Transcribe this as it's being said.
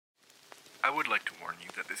I would like to warn you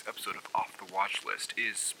that this episode of Off the Watch List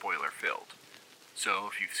is spoiler-filled. So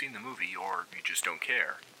if you've seen the movie or you just don't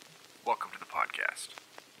care, welcome to the podcast.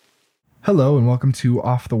 Hello and welcome to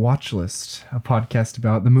Off the Watch List, a podcast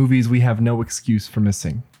about the movies we have no excuse for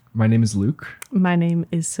missing. My name is Luke. My name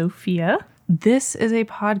is Sophia. This is a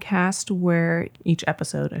podcast where each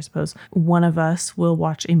episode, I suppose, one of us will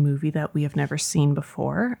watch a movie that we have never seen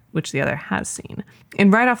before, which the other has seen.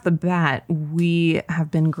 And right off the bat, we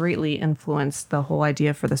have been greatly influenced. The whole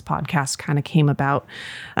idea for this podcast kind of came about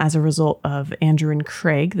as a result of Andrew and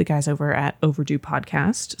Craig, the guys over at Overdue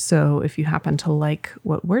Podcast. So if you happen to like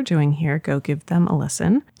what we're doing here, go give them a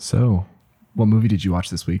listen. So, what movie did you watch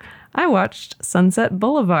this week? I watched Sunset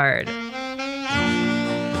Boulevard.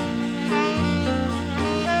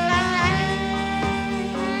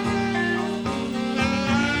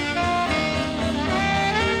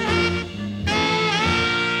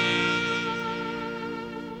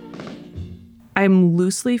 I'm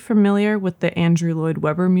loosely familiar with the Andrew Lloyd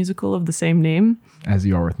Webber musical of the same name. As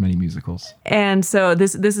you are with many musicals. And so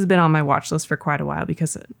this has been on my watch list for quite a while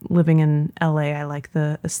because living in LA, I like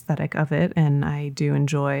the aesthetic of it. And I do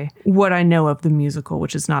enjoy what I know of the musical,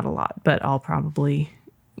 which is not a lot, but I'll probably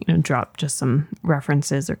drop just some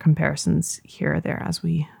references or comparisons here or there as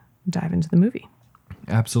we dive into the movie.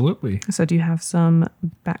 Absolutely. So do you have some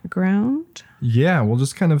background? Yeah, we'll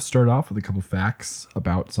just kind of start off with a couple facts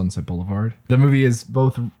about Sunset Boulevard. The movie is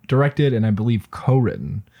both directed and I believe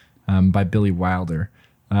co-written by Billy Wilder.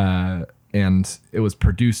 And it was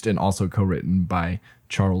produced and also co-written by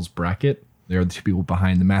Charles Brackett. They're the two people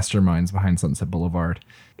behind the masterminds behind Sunset Boulevard.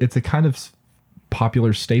 It's a kind of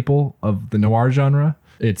popular staple of the noir genre.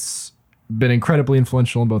 It's been incredibly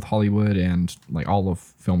influential in both Hollywood and like all of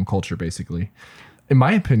film culture, basically. In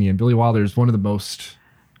my opinion, Billy Wilder is one of the most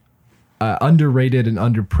underrated and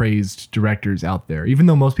underpraised directors out there. Even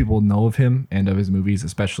though most people know of him and of his movies,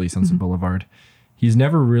 especially Sunset Boulevard, he's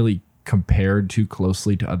never really compared too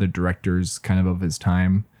closely to other directors kind of his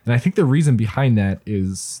time. And I think the reason behind that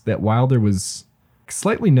is that Wilder was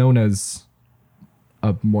slightly known as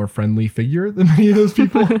a more friendly figure than many of those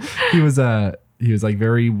people. He was like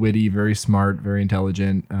very witty, very smart, very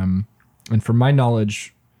intelligent, and from my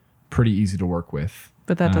knowledge, pretty easy to work with.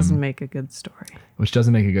 But that doesn't make a good story. Which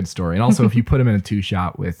doesn't make a good story. And also, if you put him in a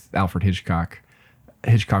two-shot with Alfred Hitchcock,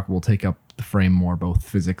 Hitchcock will take up the frame more, both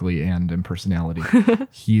physically and in personality.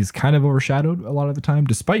 He's kind of overshadowed a lot of the time,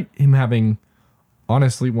 despite him having,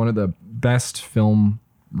 honestly, one of the best film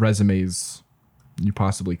resumes you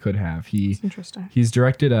possibly could have. That's interesting. He's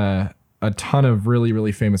directed a ton of really,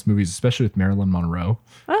 really famous movies, especially with Marilyn Monroe.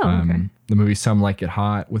 Oh, okay. The movie Some Like It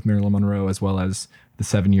Hot with Marilyn Monroe, as well as The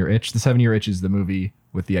 7-Year Itch. The 7-Year Itch is the movie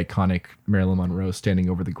with the iconic Marilyn Monroe standing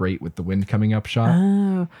over the grate with the wind coming up shot.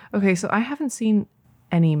 Oh, okay. So I haven't seen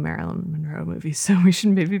any Marilyn Monroe movies, so we should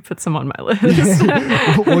maybe put some on my list.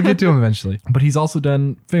 We'll get to him eventually. But he's also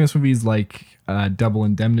done famous movies like Double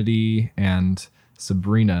Indemnity and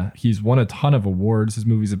Sabrina. He's won a ton of awards. His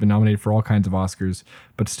movies have been nominated for all kinds of Oscars,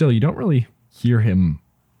 but still, you don't really hear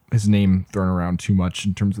his name thrown around too much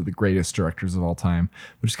in terms of the greatest directors of all time,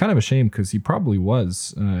 which is kind of a shame because he probably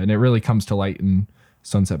was. And it really comes to light in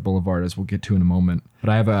Sunset Boulevard, as we'll get to in a moment. But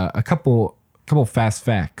I have a couple fast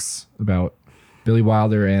facts about Billy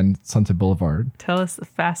Wilder and Sunset Boulevard. Tell us the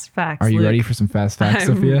fast facts. Are you Luke. ready for some fast facts,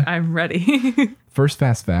 Sophia? I'm ready. First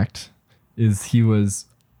fast fact is he was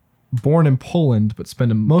born in Poland, but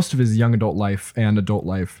spent most of his young adult life and adult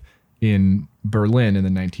life in Berlin in the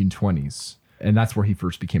 1920s. And that's where he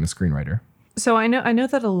first became a screenwriter. So I know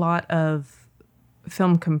that a lot of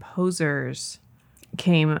film composers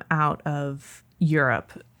came out of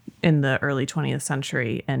Europe in the early 20th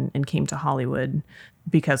century and came to Hollywood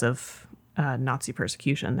because of Nazi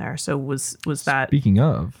persecution there. So was that... Speaking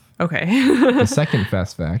of... Okay. The second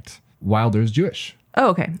fast fact, Wilder's Jewish. Oh,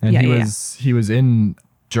 okay. And he was in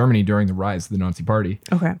Germany during the rise of the Nazi Party.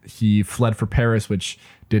 Okay. He fled for Paris, which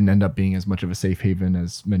didn't end up being as much of a safe haven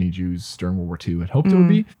as many Jews during World War II had hoped it would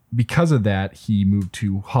be. Because of that, he moved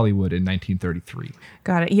to Hollywood in 1933.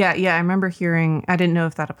 Got it. Yeah. I remember hearing, I didn't know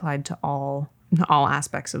if that applied to all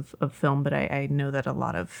aspects of film, but I know that a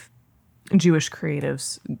lot of Jewish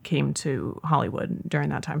creatives came to Hollywood during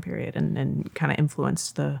that time period and kind of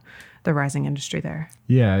influenced the rising industry there.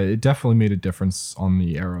 Yeah, it definitely made a difference on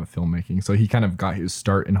the era of filmmaking. So he kind of got his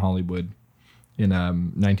start in Hollywood in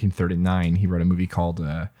 1939. He wrote a movie called,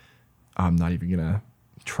 I'm not even going to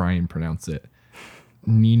try and pronounce it,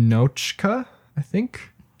 Ninotchka, I think.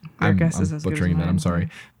 Your guess is I'm as good as butchering that. mine. I'm sorry.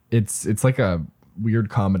 It's like a weird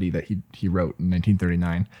comedy that he wrote in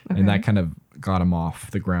 1939, and that kind of got him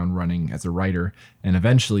off the ground running as a writer. And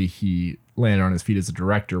eventually he landed on his feet as a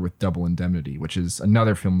director with Double Indemnity, which is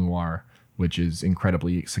another film noir, which is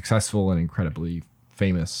incredibly successful and incredibly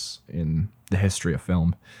famous in the history of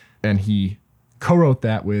film. And he co-wrote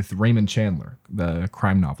that with Raymond Chandler, the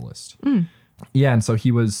crime novelist. Yeah, and so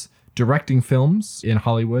he was directing films in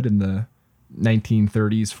Hollywood in the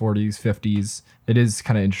 1930s, 40s, 50s. It is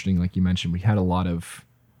kind of interesting, like you mentioned, we had a lot of...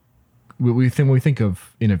 when we think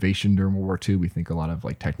of innovation during World War II, we think a lot of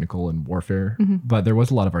like technical and warfare, but there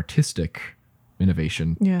was a lot of artistic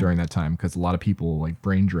innovation during that time because a lot of people, like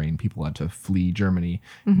brain drain, people had to flee Germany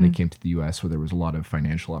and they came to the US where there was a lot of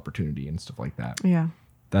financial opportunity and stuff like that. Yeah.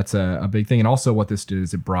 That's a big thing. And also what this did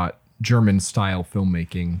is it brought German style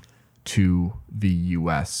filmmaking to the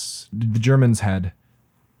US. The Germans had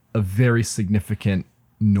a very significant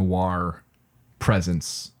noir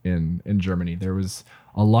presence in Germany. There was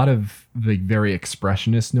a lot of like very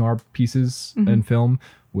expressionist noir pieces in film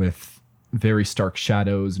with very stark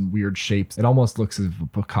shadows and weird shapes. It almost looks as if a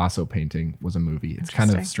Picasso painting was a movie. It's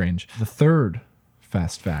kind of strange. The third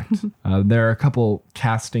fast fact, there are a couple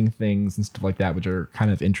casting things and stuff like that which are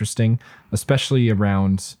kind of interesting, especially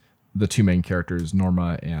around the two main characters,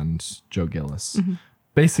 Norma and Joe Gillis.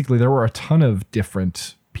 Basically, there were a ton of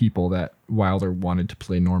different people that Wilder wanted to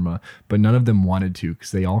play Norma, but none of them wanted to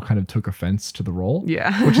because they all kind of took offense to the role.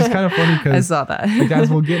 Yeah. Which is kind of funny because I saw that. like, as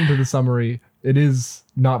we'll get into the summary, it is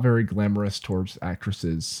not very glamorous towards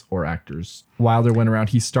actresses or actors. Wilder went around.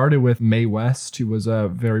 He started with Mae West, who was a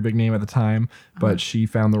very big name at the time, but she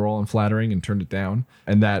found the role unflattering and turned it down.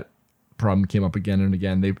 And that problem came up again and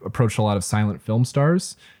again. They approached a lot of silent film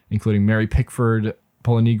stars, including Mary Pickford,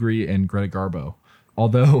 Paula Negri, and Greta Garbo.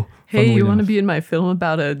 Although, hey, you want to be in my film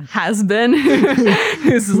about a has-been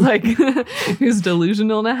who's like, who's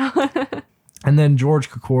delusional now? And then George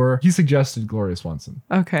Cukor, he suggested Gloria Swanson.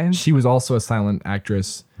 Okay. She was also a silent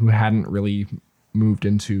actress who hadn't really moved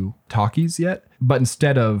into talkies yet. But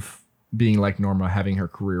instead of being like Norma, having her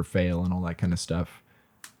career fail and all that kind of stuff,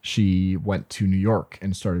 she went to New York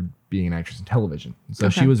and started being an actress in television. So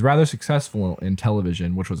she was rather successful in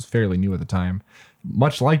television, which was fairly new at the time.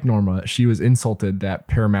 Much like Norma, she was insulted that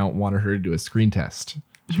Paramount wanted her to do a screen test.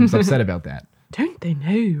 She was upset about that. Don't they know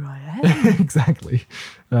who I am? Exactly.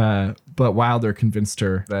 But Wilder convinced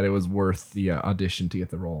her that it was worth the audition to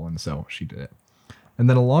get the role, and so she did it. And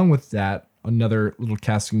then along with that, another little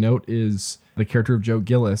casting note is the character of Joe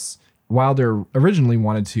Gillis. Wilder originally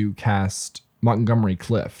wanted to cast Montgomery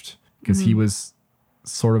Clift because he was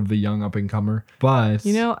sort of the young up-and-comer. But...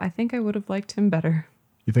 You know, I think I would have liked him better.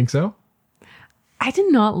 You think so? I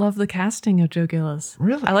did not love the casting of Joe Gillis.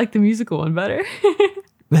 Really? I like the musical one better.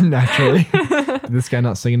 Naturally. Did this guy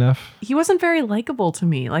not sing enough? He wasn't very likable to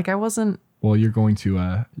me. Like I wasn't... Well, you're going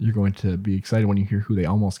to be excited when you hear who they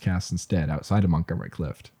almost cast instead outside of Montgomery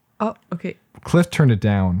Clift. Oh, okay. Clift turned it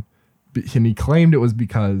down, and he claimed it was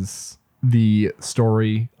because the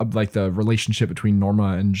story of like the relationship between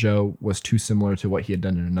Norma and Joe was too similar to what he had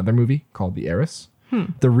done in another movie called The Heiress.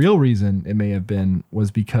 The real reason it may have been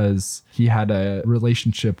was because he had a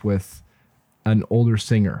relationship with an older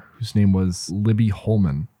singer whose name was Libby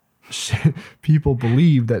Holman. People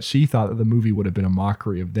believed that she thought that the movie would have been a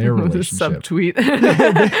mockery of their relationship. Subtweet.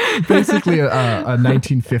 Basically a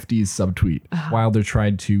 1950s subtweet. Wilder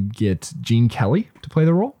tried to get Gene Kelly to play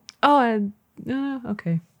the role. Oh,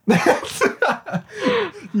 okay.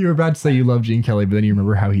 You were about to say you love Gene Kelly, but then you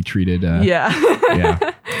remember how he treated on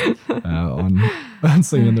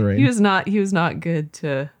Singing in the Rain. He was not good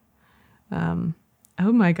to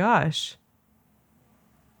oh my gosh,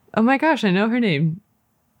 I know her name.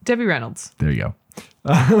 Debbie Reynolds. There you go.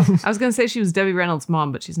 I was gonna say she was Debbie Reynolds'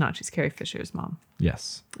 mom, but she's not. She's Carrie Fisher's mom.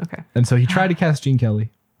 Yes. Okay. And so he tried to cast Gene Kelly.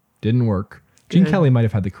 Didn't work. Gene Good. Kelly might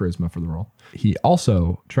have had the charisma for the role. He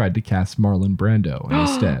also tried to cast Marlon Brando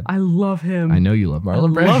instead. I love him. I know you love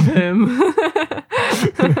Marlon Brando. Love him.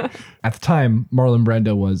 At the time, Marlon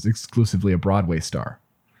Brando was exclusively a Broadway star.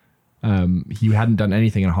 He hadn't done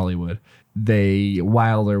anything in Hollywood.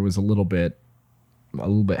 Wilder was a little bit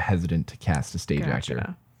hesitant to cast a stage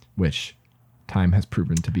actor, which time has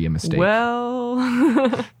proven to be a mistake. Well,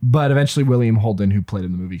 but eventually William Holden, who played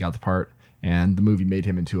in the movie, got the part, and the movie made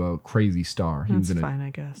him into a crazy star. That's fine, I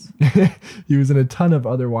guess. He was in a ton of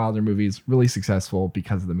other Wilder movies, really successful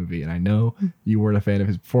because of the movie. And I know you weren't a fan of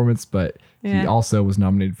his performance, but he also was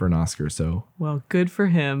nominated for an Oscar. So, well, good for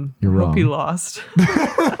him. You're wrong. Hope he lost.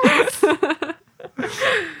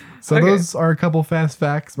 So those are a couple fast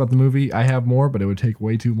facts about the movie. I have more, but it would take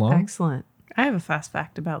way too long. Excellent. I have a fast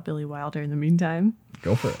fact about Billy Wilder in the meantime.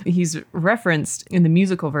 Go for it. He's referenced in the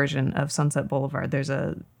musical version of Sunset Boulevard. There's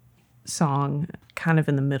a song kind of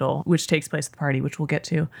in the middle, which takes place at the party, which we'll get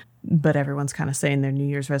to. but everyone's kind of saying their New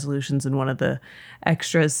Year's resolutions. And one of the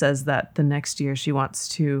extras says that the next year she wants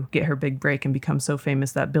to get her big break and become so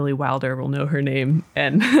famous that Billy Wilder will know her name.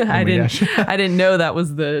 And I didn't know that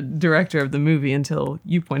was the director of the movie until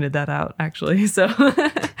you pointed that out, actually. So I'm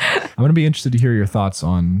going to be interested to hear your thoughts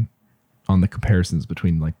on the comparisons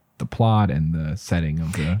between like the plot and the setting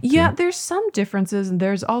of the two. There's some differences and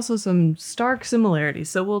there's also some stark similarities.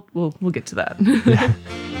 So we'll get to that. Yeah.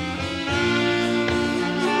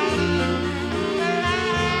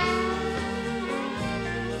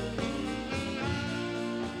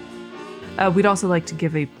 We'd also like to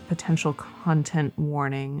give a potential content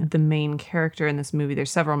warning. The main character in this movie, there's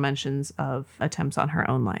several mentions of attempts on her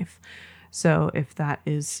own life. So if that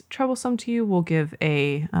is troublesome to you, we'll give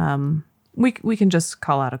a... we can just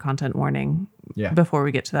call out a content warning before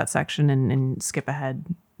we get to that section and skip ahead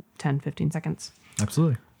 10, 15 seconds.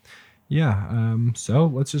 Absolutely. Yeah. So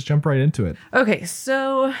let's just jump right into it. Okay,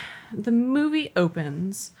 so the movie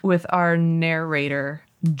opens with our narrator,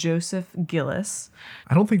 Joseph Gillis.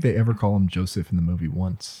 I don't think they ever call him Joseph in the movie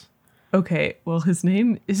once. Okay, well, his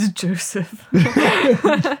name is Joseph.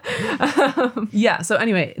 So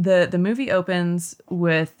anyway, the movie opens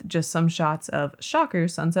with just some shots of, shocker,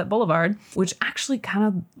 Sunset Boulevard, which actually kind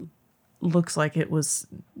of looks like it was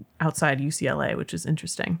outside UCLA, which is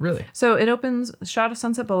interesting. Really? So it opens, a shot of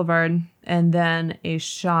Sunset Boulevard, and then a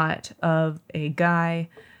shot of a guy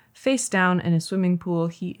face down in a swimming pool.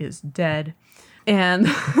 He is dead. And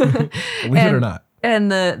Believe it or not.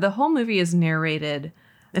 And the whole movie is narrated.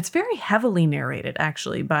 It's very heavily narrated,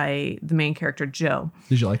 actually, by the main character, Joe.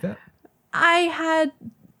 Did you like that? I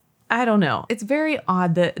don't know. It's very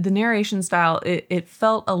odd. The narration style, it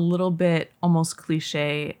felt a little bit almost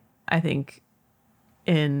cliche, I think,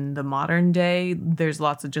 in the modern day. There's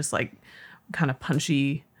lots of just like kind of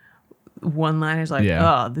punchy one-liners like,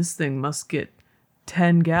 oh, this thing must get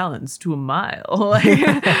 10 gallons to a mile.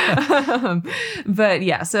 But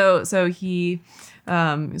yeah, so he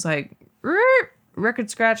he's like, record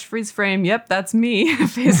scratch, freeze frame. Yep, that's me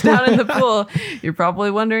face down in the pool. You're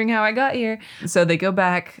probably wondering how I got here. So they go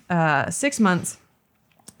back 6 months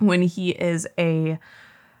when he is a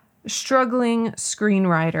struggling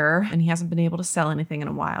screenwriter and he hasn't been able to sell anything in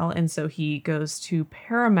a while. And so he goes to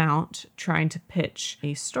Paramount trying to pitch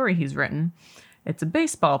a story he's written. It's a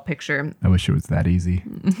baseball picture. I wish it was that easy.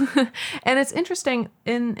 And it's interesting,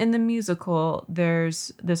 in the musical,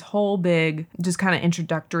 there's this whole big, just kind of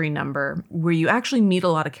introductory number where you actually meet a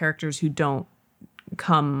lot of characters who don't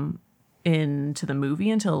come into the movie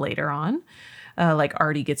until later on. Like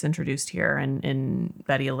Artie gets introduced here and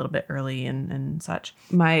Betty a little bit early and such.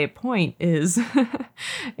 My point is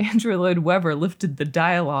Andrew Lloyd Webber lifted the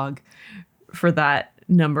dialogue for that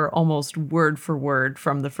number almost word for word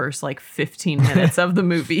from the first like 15 minutes of the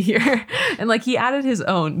movie here. And like he added his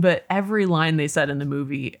own, but every line they said in the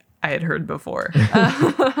movie I had heard before.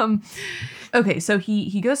 Okay, so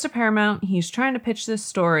he goes to Paramount. He's trying to pitch this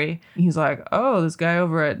story. He's like, oh, this guy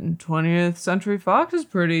over at 20th Century Fox is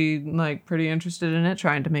pretty interested in it,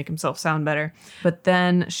 trying to make himself sound better. But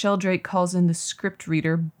then Sheldrake calls in the script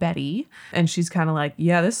reader, Betty, and she's kind of like,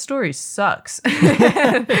 yeah, this story sucks.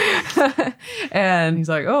 And he's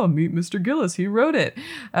like, oh, meet Mr. Gillis. He wrote it.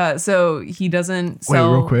 So he doesn't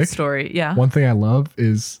sell real quick. the story. Yeah. One thing I love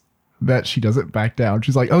is that she doesn't back down.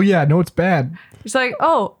 She's like, oh yeah, no, it's bad. She's like,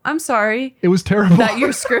 oh, I'm sorry. It was terrible. That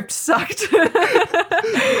your script sucked.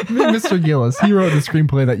 Mr. Gillis, he wrote the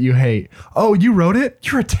screenplay that you hate. Oh, you wrote it?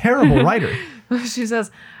 You're a terrible writer. She says,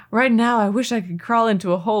 right now, I wish I could crawl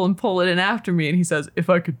into a hole and pull it in after me. And he says, if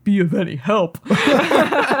I could be of any help.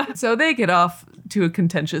 So they get off to a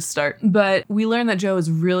contentious start. But we learn that Joe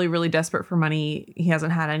is really, really desperate for money. He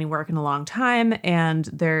hasn't had any work in a long time. And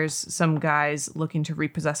there's some guys looking to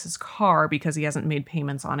repossess his car because he hasn't made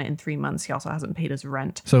payments on it in 3 months. He also hasn't paid his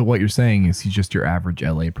rent. So what you're saying is he's just your average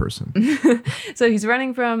LA person. So he's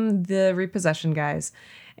running from the repossession guys.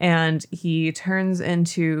 And he turns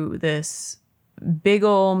into this big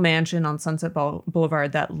old mansion on Sunset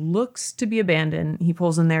Boulevard that looks to be abandoned. He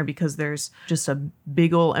pulls in there because there's just a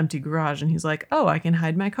big old empty garage and he's like, oh, I can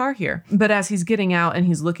hide my car here. But as he's getting out and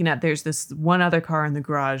he's looking at, there's this one other car in the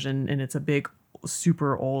garage and it's a big,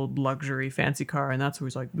 super old luxury fancy car. And that's where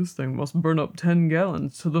he's like, this thing must burn up 10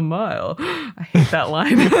 gallons to the mile. I hate that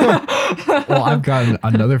line. Well, I've got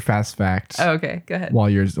another fast fact. Oh, okay, go ahead. While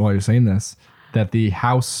you're saying this, that the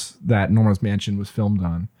house that Norma's mansion was filmed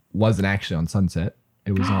on wasn't actually on Sunset.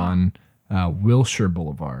 It was on Wilshire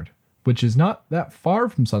Boulevard, which is not that far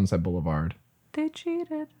from Sunset Boulevard. They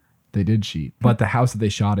cheated. They did cheat. But the house that they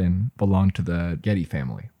shot in belonged to the Getty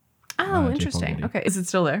family. Oh, Oh, Paul interesting. Getty. Okay. Is it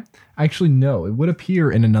still there? Actually, no. It would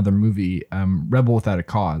appear in another movie, Rebel Without a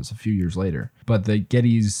Cause, a few years later. But the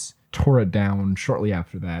Gettys tore it down shortly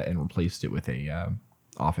after that and replaced it with a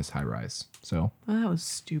office high-rise. So Oh, that was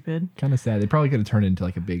stupid. kind of sad. They probably could have turned it into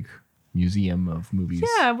like a big museum of movies.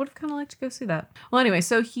 Yeah, I would have kind of liked to go see that. Well, anyway,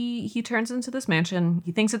 so he turns into this mansion.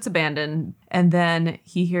 He thinks it's abandoned, and then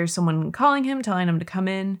he hears someone calling him, telling him to come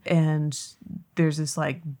in. And there's this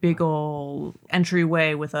like big old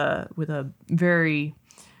entryway with a very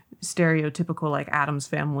stereotypical like Addams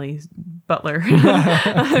Family butler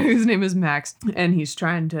whose name is Max, and he's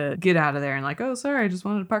trying to get out of there and like, oh, sorry, I just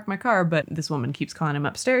wanted to park my car, but this woman keeps calling him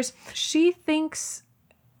upstairs. She thinks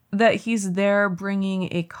that he's there bringing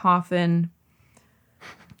a coffin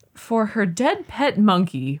for her dead pet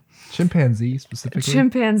monkey, Chimpanzee specifically.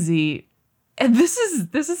 chimpanzee. And this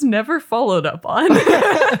is never followed up on.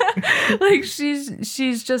 Like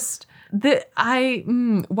she's just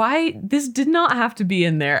why this did not have to be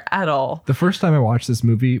in there at all. The first time I watched this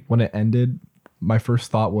movie, when it ended, my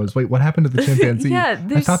first thought was, wait, what happened to the chimpanzee? Yeah,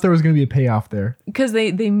 I thought there was going to be a payoff there. Because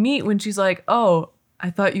they meet when she's like, oh, I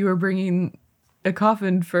thought you were bringing a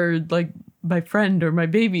coffin for like my friend or my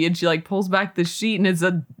baby, and she like pulls back the sheet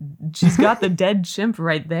and she's got the dead chimp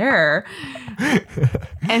right there,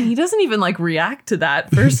 and he doesn't even like react to that,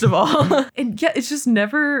 first of all. And yeah, it's just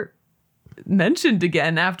never mentioned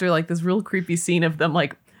again after like this real creepy scene of them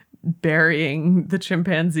like burying the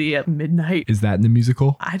chimpanzee at midnight. Is that in the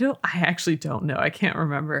musical? I actually don't know. I can't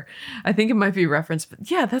remember. I think it might be referenced,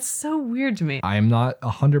 but yeah, that's so weird to me. I am not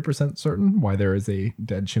 100% certain why there is a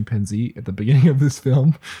dead chimpanzee at the beginning of this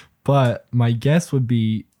film, but my guess would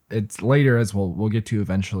be it's later, as we'll get to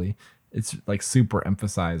eventually. It's like super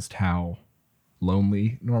emphasized how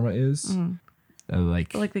lonely Norma is. But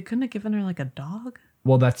like they couldn't have given her like a dog.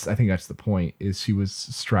 Well, I think that's the point, is she was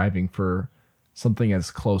striving for something as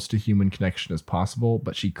close to human connection as possible,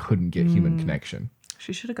 but she couldn't get human connection.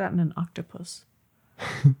 She should have gotten an octopus.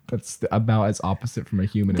 That's about as opposite from a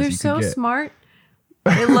human They're as you so could get. smart.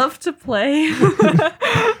 They love to play.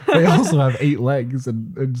 They also have 8 legs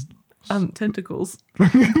and Tentacles.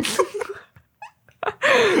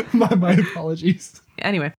 my apologies.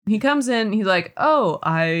 Anyway, he comes in, he's like, oh,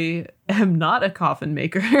 I am not a coffin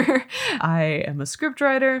maker. I am a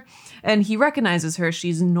scriptwriter. And he recognizes her.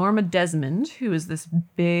 She's Norma Desmond, who is this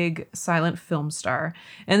big silent film star.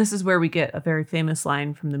 And this is where we get a very famous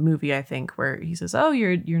line from the movie, I think, where he says, oh,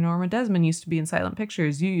 you're Norma Desmond, used to be in silent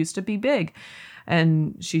pictures. You used to be big.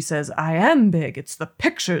 And she says, I am big. It's the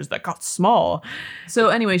pictures that got small. So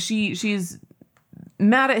anyway, she's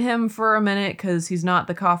mad at him for a minute because he's not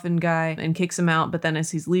the coffin guy and kicks him out. But then as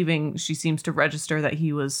he's leaving, she seems to register that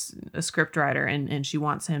he was a script writer and she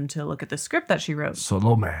wants him to look at the script that she wrote.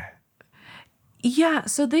 Salome. Yeah,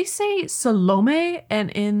 so they say Salome, and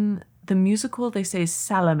in the musical they say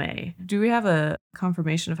Salome. Do we have a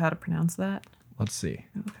confirmation of how to pronounce that? Let's see.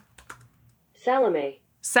 Salome.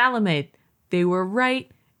 Salome. They were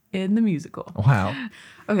right in the musical. Wow.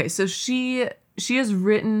 Okay, so she has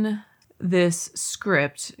written this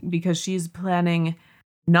script because she's planning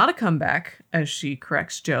not a comeback, as she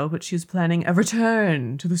corrects Joe, but she's planning a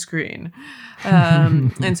return to the screen.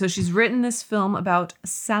 And so she's written this film about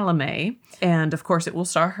Salome, and of course it will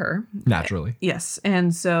star her. Naturally. Yes,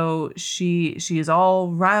 and so she is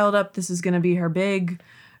all riled up. This is going to be her big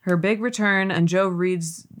return, and Joe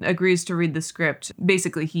agrees to read the script.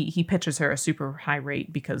 Basically, he pitches her a super high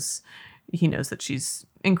rate because he knows that she's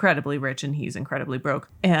incredibly rich and he's incredibly broke,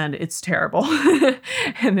 and it's terrible.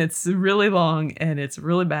 And it's really long and it's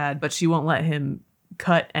really bad, but she won't let him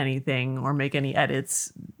cut anything or make any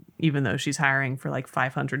edits, even though she's hiring for like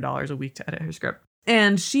 $500 a week to edit her script.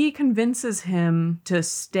 And she convinces him to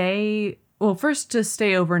stay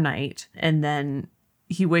overnight, and then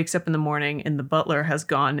he wakes up in the morning and the butler has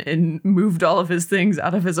gone and moved all of his things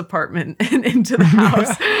out of his apartment and into the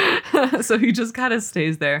house. So he just kind of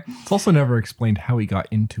stays there. It's also never explained how he got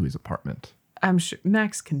into his apartment. I'm sure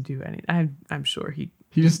Max can do anything. I'm sure he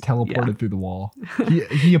just teleported through the wall.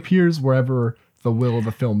 He appears wherever the will of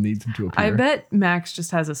the film needs him to appear. I bet Max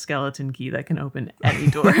just has a skeleton key that can open any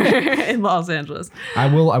door in Los Angeles. I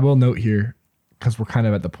will note here, because we're kind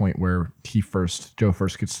of at the point where Joe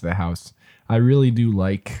first gets to the house. I really do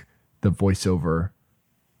like the voiceover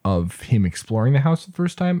of him exploring the house the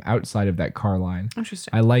first time outside of that car line.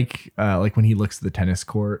 Interesting. I like when he looks at the tennis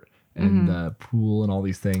court and the pool and all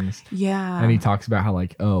these things. Yeah. And he talks about how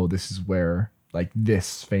like, oh, this is where like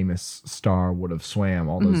this famous star would have swam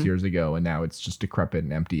all those years ago, and now it's just decrepit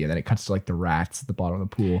and empty. And then it cuts to like the rats at the bottom of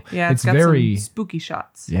the pool. Yeah, it's got very some spooky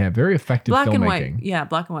shots. yeah, very effective Black filmmaking. and white. Yeah,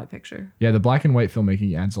 black and white picture. Yeah, the black and white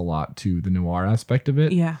filmmaking adds a lot to the noir aspect of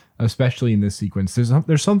it. Yeah. Especially in this sequence.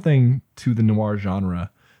 There's something to the noir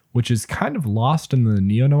genre which is kind of lost in the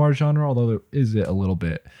neo-noir genre, although there is it a little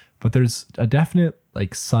bit. But there's a definite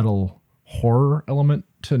like subtle horror element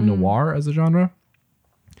to noir as a genre.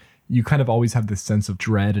 You kind of always have this sense of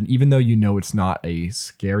dread, and even though you know it's not a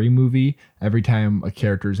scary movie, every time a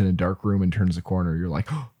character is in a dark room and turns a corner, you're like,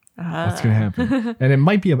 oh, what's gonna happen? And it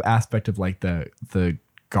might be an aspect of like the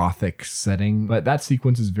gothic setting, but that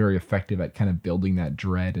sequence is very effective at kind of building that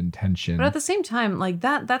dread and tension. But at the same time, like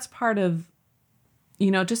that's part of,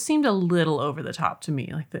 it just seemed a little over the top to me.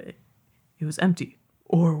 Like it was empty.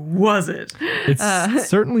 Or was it? It's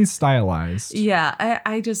certainly stylized. Yeah,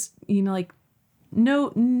 I just, like,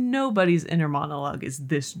 nobody's inner monologue is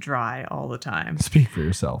this dry all the time. Speak for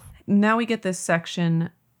yourself. Now we get this section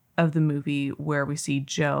of the movie where we see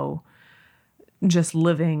Joe just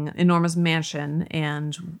living in Norma's mansion,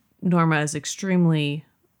 and Norma is extremely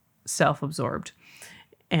self-absorbed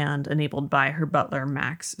and enabled by her butler,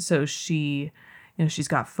 Max. So she... she's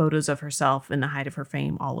got photos of herself in the height of her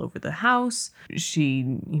fame all over the house.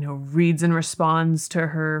 She, reads and responds to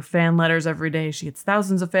her fan letters every day. She gets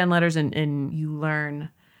thousands of fan letters, and you learn,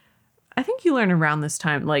 I think you learn around this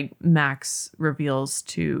time, like Max reveals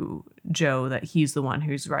to Joe that he's the one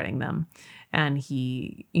who's writing them. And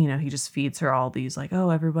he, he just feeds her all these like,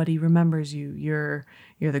 oh, everybody remembers you. You're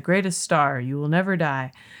the greatest star. You will never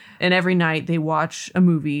die. And every night they watch a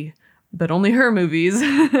movie, but only her movies.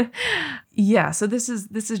 Yeah, so this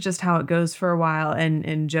is just how it goes for a while,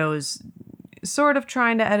 and Joe is sort of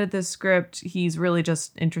trying to edit this script. He's really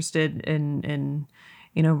just interested in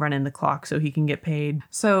running the clock so he can get paid.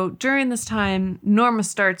 So during this time, Norma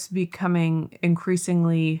starts becoming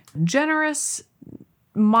increasingly generous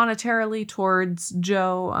monetarily towards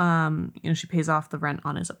Joe. She pays off the rent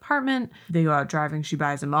on his apartment. They go out driving. She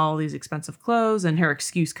buys him all these expensive clothes, and her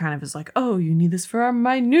excuse kind of is like, oh, you need this for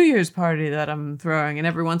my New Year's party that I'm throwing. And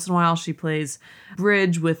every once in a while she plays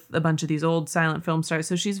bridge with a bunch of these old silent film stars.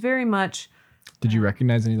 So she's very much... Did you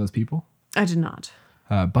recognize any of those people? I did not.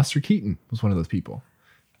 Buster Keaton was one of those people.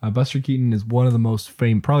 Buster Keaton is one of the most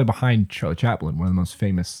famous, probably behind Charlie Chaplin, one of the most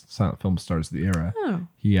famous silent film stars of the era. Oh.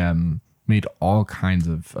 He made all kinds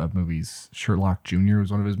of movies. Sherlock Jr.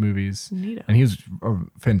 was one of his movies. Neato. And he was a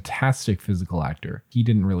fantastic physical actor. He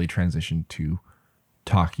didn't really transition to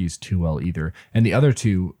talkies too well either. And the other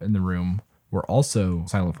two in the room were also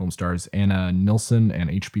silent film stars. Anna Nilsson and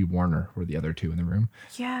H.B. Warner were the other two in the room.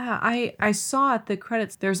 Yeah, I saw at the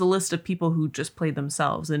credits, there's a list of people who just played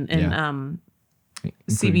themselves. And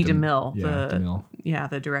C.B. DeMille,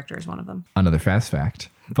 the director, is one of them. Another fast fact.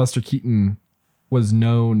 Buster Keaton was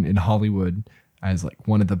known in Hollywood as like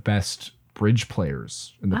one of the best bridge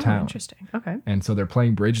players in the town. Interesting. Okay. And so they're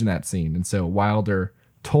playing bridge in that scene. And so Wilder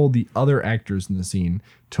told the other actors in the scene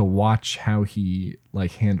to watch how he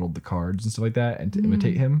like handled the cards and stuff like that and to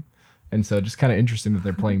imitate him. And so just kind of interesting that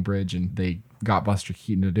they're playing bridge and they got Buster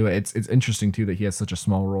Keaton to do it. It's interesting too that he has such a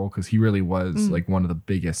small role because he really was like one of the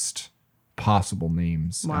biggest possible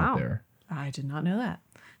names out there. I did not know that.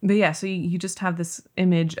 But yeah, so you just have this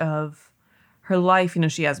image of her life.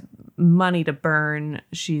 She has money to burn.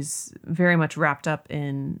 She's very much wrapped up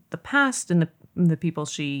in the past and the people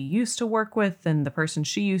she used to work with and the person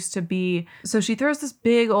she used to be. So she throws this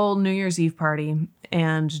big old New Year's Eve party,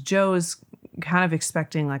 and Joe is kind of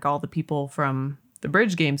expecting like all the people from the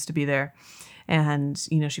bridge games to be there. And,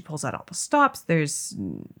 she pulls out all the stops. There's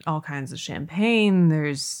all kinds of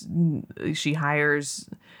champagne. She hires,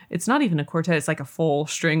 it's not even a quartet. It's like a full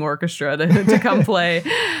string orchestra to come play.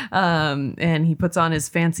 And he puts on his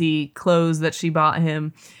fancy clothes that she bought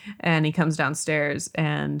him. And he comes downstairs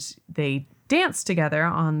and they dance together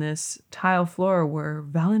on this tile floor where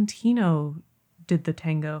Valentino did the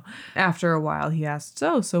tango. After a while, he asks,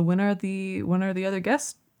 so when are the other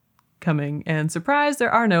guests coming? And surprise, there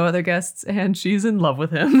are no other guests, and she's in love with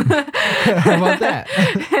him. How about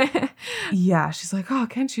that? Yeah, she's like, oh,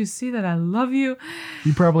 can't you see that I love you?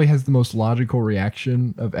 He probably has the most logical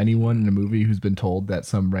reaction of anyone in a movie who's been told that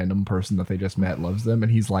some random person that they just met loves them,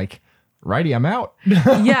 and he's like, righty, I'm out.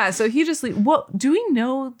 Yeah, so he just do we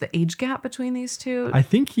know the age gap between these two? I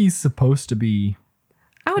think he's supposed to be...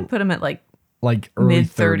 I would put him at like like early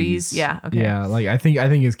Mid-30s? 30s. Yeah, okay. Yeah, like I think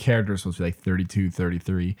his character is supposed to be like 32,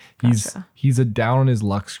 33. Gotcha. He's a down on his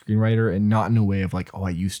luck screenwriter, and not in a way of like, oh,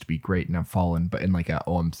 I used to be great and I've fallen, but in like a,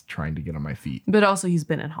 oh, I'm trying to get on my feet. But also he's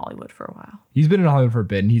been in Hollywood for a while. He's been in Hollywood for a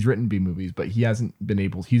bit and he's written B movies, but he hasn't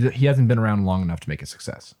been around long enough to make a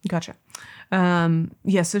success. Gotcha.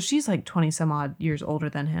 Yeah, so she's like 20 some odd years older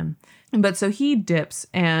than him. But so he dips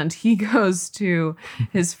and he goes to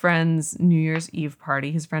his friend's New Year's Eve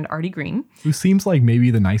party, his friend Artie Green. Who seems like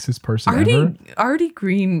maybe the nicest person ever. Artie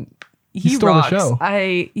Green, he stole the rocks. show.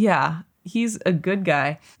 He's a good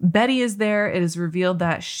guy. Betty is there. It is revealed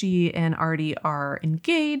that she and Artie are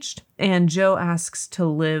engaged, and Joe asks to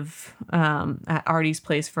live at Artie's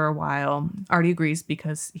place for a while. Artie agrees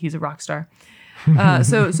because he's a rock star.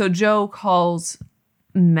 So Joe calls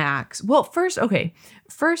Max. Well, first,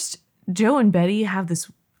 Joe and Betty have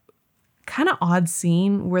this kind of odd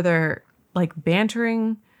scene where they're like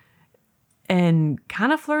bantering and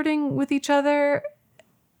kind of flirting with each other.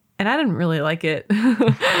 And I didn't really like it.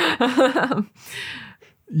 Yeah,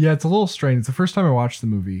 it's a little strange. It's the first time I watched the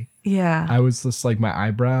movie. Yeah. I was just like, one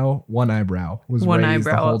eyebrow was raised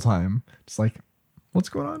the whole time. It's like, what's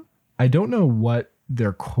going on? I don't know what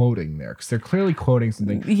they're quoting there, because they're clearly quoting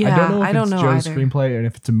something. Yeah, I don't know if it's Joe's either. screenplay and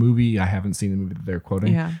if it's a movie. I haven't seen the movie that they're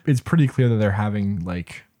quoting. Yeah. It's pretty clear that they're having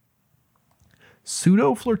like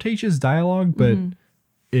pseudo flirtatious dialogue, but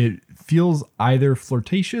it feels either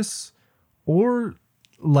flirtatious or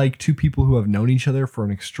like two people who have known each other for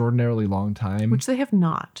an extraordinarily long time. Which they have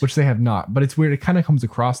not. Which they have not, but it's weird. It kind of comes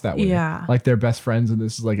across that way. Yeah. Like they're best friends and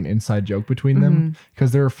this is like an inside joke between them,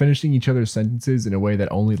 because they're finishing each other's sentences in a way that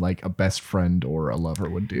only like a best friend or a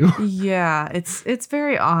lover would do. Yeah, it's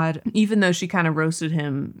very odd. Even though she kind of roasted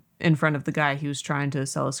him in front of the guy he was trying to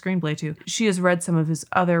sell a screenplay to, she has read some of his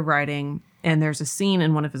other writing, and there's a scene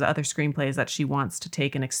in one of his other screenplays that she wants to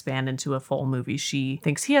take and expand into a full movie. She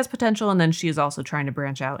thinks he has potential, and then she is also trying to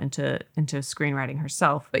branch out into screenwriting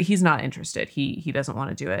herself. But he's not interested. He doesn't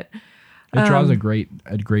want to do it. It draws a great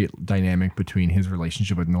dynamic between his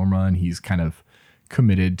relationship with Norma, and he's kind of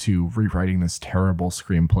committed to rewriting this terrible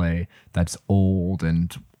screenplay that's old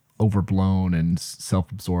and overblown and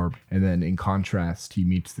self-absorbed. And then in contrast, he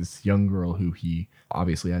meets this young girl who he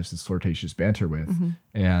obviously has this flirtatious banter with,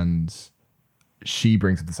 and she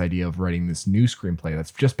brings up this idea of writing this new screenplay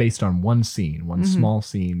that's just based on one scene, one small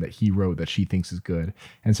scene that he wrote that she thinks is good.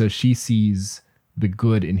 And so she sees the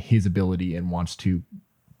good in his ability and wants to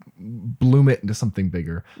bloom it into something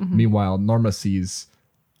bigger. Meanwhile, Norma sees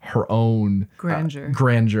her own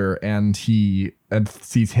grandeur, and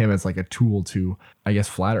sees him as like a tool to, I guess,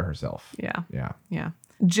 flatter herself. Yeah.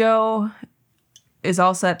 Joe is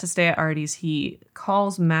all set to stay at Artie's. He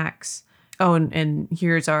calls Max. Oh, and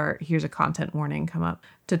here's a content warning come up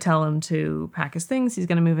to tell him to pack his things. He's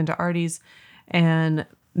going to move into Artie's, and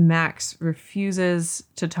Max refuses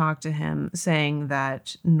to talk to him, saying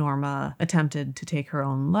that Norma attempted to take her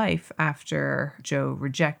own life after Joe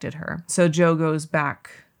rejected her. So Joe goes back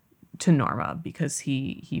to Norma because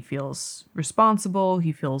he feels responsible,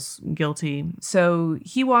 he feels guilty. So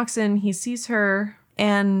he walks in, he sees her,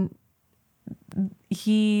 and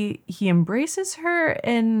he embraces her,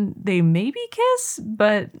 and they maybe kiss,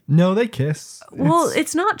 but no, they kiss. Well,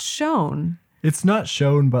 it's not shown. It's not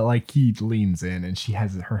shown, but like he leans in and she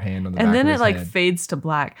has her hand on the back and then of it his like head. fades to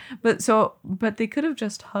black. But they could have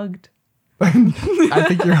just hugged. I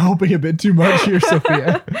think you're hoping a bit too much here,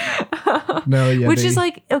 Sophia. No, yeah, which is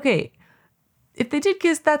like, okay, if they did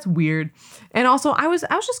kiss, that's weird. And also, I was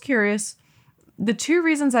just curious. The two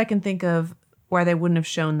reasons I can think of why they wouldn't have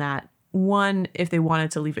shown that. One, if they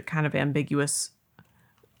wanted to leave it kind of ambiguous,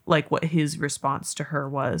 like what his response to her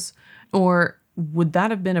was. Or would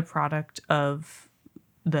that have been a product of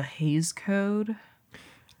the Hays Code?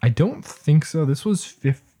 I don't think so. This was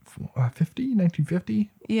 1950?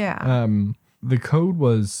 Yeah. The code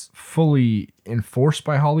was fully enforced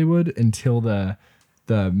by Hollywood until the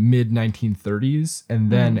mid 1930s,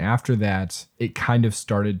 and then after that, it kind of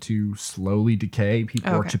started to slowly decay.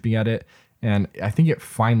 People were chipping at it. And I think it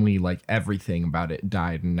finally, like everything about it,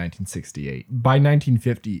 died in 1968. By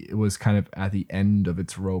 1950, it was kind of at the end of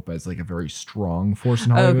its rope as like a very strong force in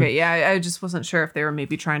Hollywood. Okay, yeah, I just wasn't sure if they were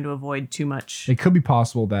maybe trying to avoid too much. It could be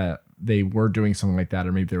possible that they were doing something like that,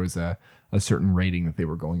 or maybe there was a certain rating that they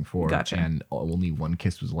were going for. Gotcha. And only one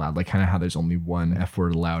kiss was allowed. Like kind of how there's only one F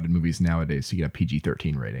word allowed in movies nowadays, so you get a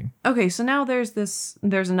PG-13 rating. Okay, so now there's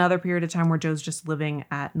another period of time where Joe's just living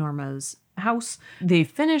at Norma's house. They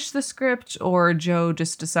finish the script, or Joe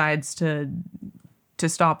just decides to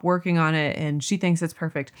stop working on it, and she thinks it's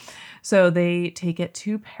perfect. So they take it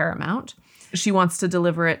to Paramount. she wants to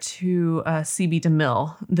deliver it to C.B.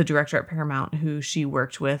 DeMille, the director at Paramount, who she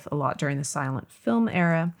worked with a lot during the silent film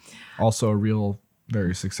era. Also a real,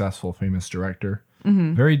 very successful, famous director.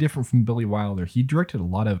 Very different from Billy Wilder. He directed a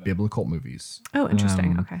lot of biblical movies. Oh,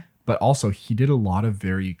 interesting. Okay. But also he did a lot of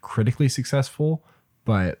very critically successful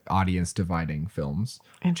but audience dividing films.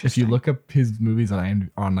 Interesting. If you look up his movies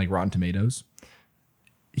on like Rotten Tomatoes,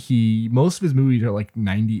 most of his movies are like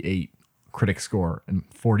 98 critic score and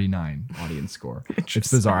 49 audience score.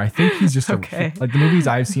 It's bizarre. I think he's just Okay. like the movies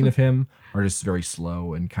I've seen of him are just very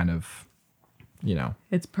slow and kind of,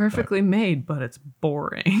 It's perfectly made, but it's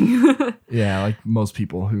boring. yeah, like most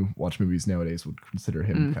people who watch movies nowadays would consider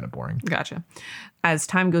him kind of boring. Gotcha. As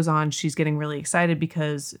time goes on, she's getting really excited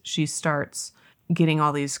because she starts getting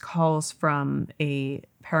all these calls from a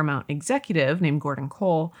Paramount executive named Gordon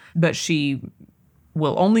Cole, but she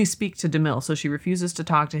will only speak to DeMille. So she refuses to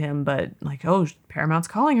talk to him, but like, oh, Paramount's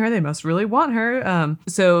calling her. They must really want her.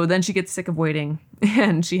 So then she gets sick of waiting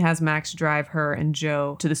and she has Max drive her and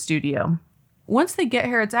Joe to the studio. Once they get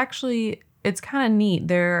here, it's kind of neat.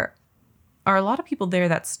 There are a lot of people there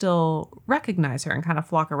that still recognize her and kind of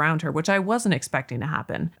flock around her, which I wasn't expecting to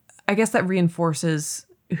happen. I guess that reinforces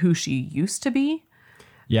who she used to be.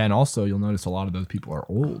 Yeah, and also you'll notice a lot of those people are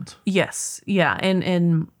old. Yes. Yeah.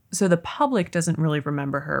 And so the public doesn't really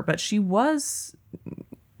remember her, but she was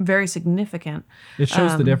very significant. It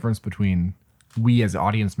shows the difference between we as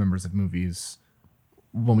audience members of movies.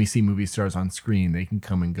 When we see movie stars on screen, they can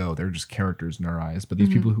come and go. They're just characters in our eyes. But these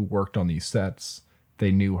people who worked on these sets,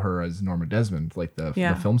 they knew her as Norma Desmond, like the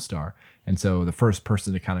film star. And so the first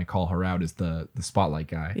person to kind of call her out is the spotlight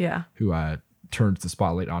guy. Yeah. Who turns the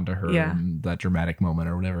spotlight onto her in that dramatic moment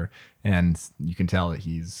or whatever. And you can tell that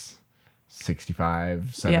he's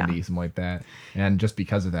 65, 70, something like that. And just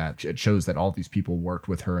because of that, it shows that all these people worked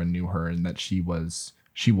with her and knew her and that she was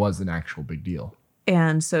an actual big deal.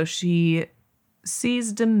 And so she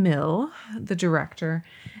sees DeMille, the director,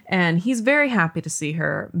 and he's very happy to see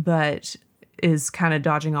her, but is kind of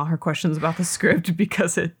dodging all her questions about the script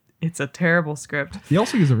because it's a terrible script. He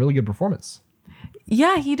also gives a really good performance.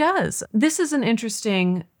 Yeah, he does. This is an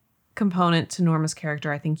interesting component to Norma's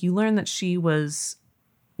character. I think you learn that she was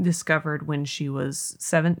discovered when she was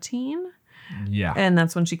 17. Yeah. And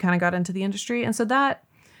that's when she kind of got into the industry. And so that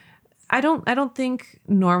I don't think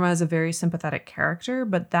Norma is a very sympathetic character,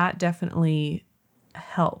 but that definitely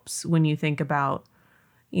helps when you think about,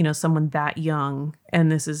 someone that young and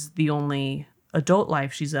this is the only adult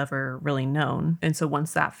life she's ever really known. And so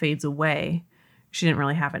once that fades away, she didn't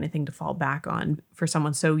really have anything to fall back on. For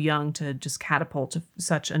someone so young to just catapult to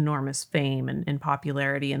such enormous fame and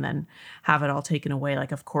popularity and then have it all taken away,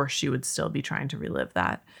 like, of course she would still be trying to relive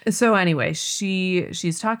that. So anyway,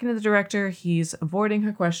 she's talking to the director. He's avoiding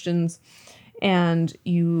her questions. And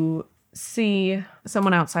you see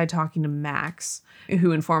someone outside talking to Max,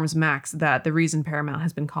 who informs Max that the reason Paramount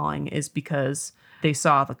has been calling is because they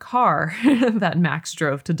saw the car that Max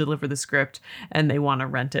drove to deliver the script and they want to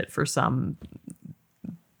rent it for some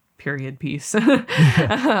period piece.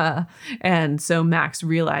 And so Max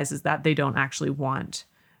realizes that they don't actually want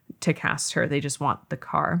to cast her. They just want the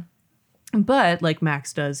car. But like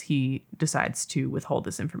Max does, he decides to withhold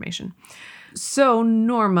this information. So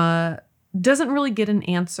Norma doesn't really get an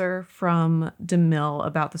answer from DeMille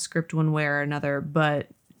about the script one way or another, but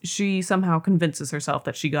she somehow convinces herself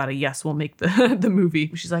that she got a yes, we'll make the movie.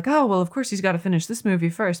 She's like, oh, well, of course he's got to finish this movie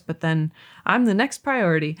first, but then I'm the next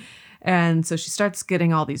priority. And so she starts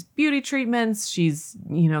getting all these beauty treatments. She's,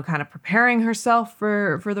 kind of preparing herself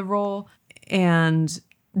for the role. And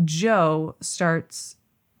Joe starts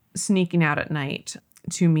sneaking out at night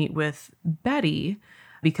to meet with Betty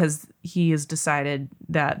because he has decided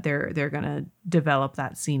that they're going to develop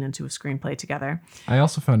that scene into a screenplay together. I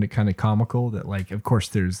also found it kind of comical that, like, of course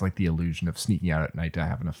there's like the illusion of sneaking out at night to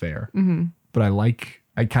have an affair. Mm-hmm. But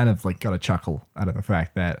I kind of like got a chuckle out of the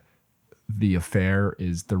fact that the affair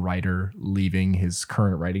is the writer leaving his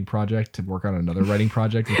current writing project to work on another writing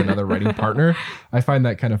project with another writing partner. I find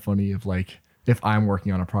that kind of funny of like, if I'm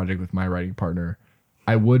working on a project with my writing partner,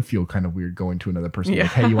 I would feel kind of weird going to another person like,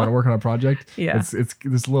 hey, you want to work on a project? Yeah. It's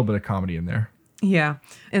there's a little bit of comedy in there. Yeah.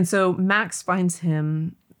 And so Max finds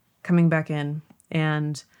him coming back in,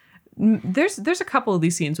 and there's a couple of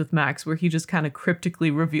these scenes with Max where he just kind of cryptically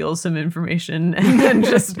reveals some information and then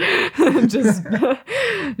just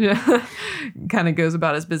kind of goes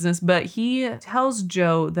about his business. But he tells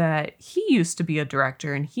Joe that he used to be a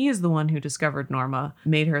director and he is the one who discovered Norma,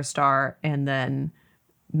 made her a star, and then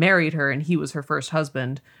married her, and he was her first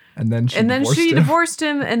husband. And then she divorced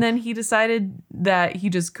him, and then he decided that he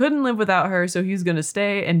just couldn't live without her, so he's going to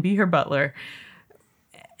stay and be her butler.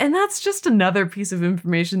 And that's just another piece of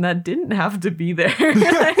information that didn't have to be there.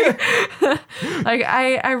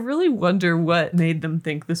 I really wonder what made them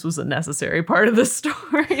think this was a necessary part of the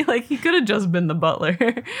story. Like, he could have just been the butler.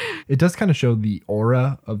 It does kind of show the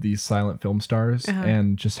aura of these silent film stars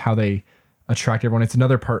and just how they attract everyone. It's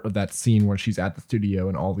another part of that scene where she's at the studio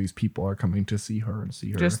and all these people are coming to see her and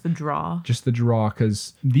see her. Just the draw.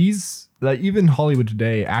 Because these, even Hollywood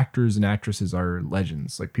today, actors and actresses are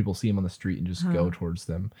legends. Like, people see them on the street and just go towards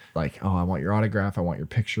them. Like, oh, I want your autograph. I want your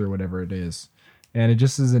picture, whatever it is. And it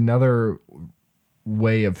just is another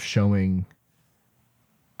way of showing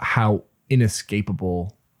how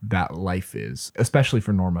inescapable that life is, especially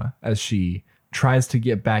for Norma, as she tries to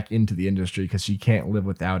get back into the industry because she can't live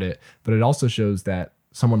without it. But it also shows that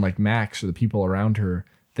someone like Max or the people around her,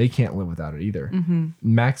 they can't live without it either. Mm-hmm.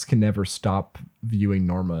 Max can never stop viewing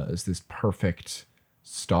Norma as this perfect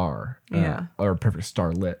star, or perfect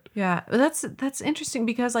starlet. Yeah, that's interesting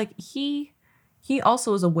because like he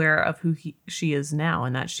also is aware of who she is now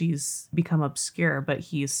and that she's become obscure, but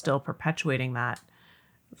he is still perpetuating that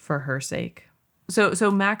for her sake. So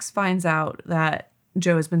Max finds out that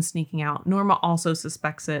Joe has been sneaking out. Norma also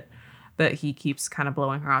suspects it, but he keeps kind of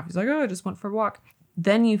blowing her off. He's like, oh, I just went for a walk.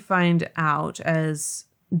 Then you find out as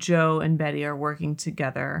Joe and Betty are working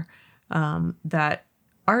together that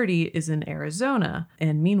Artie is in Arizona.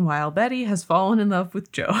 And meanwhile, Betty has fallen in love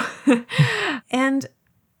with Joe. And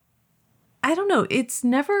I don't know. It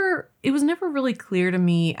was never really clear to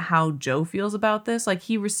me how Joe feels about this. Like,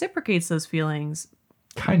 he reciprocates those feelings.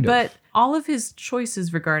 Kind of. But all of his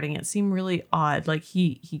choices regarding it seem really odd. Like,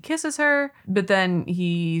 he kisses her, but then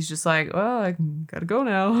he's just like, well, I gotta go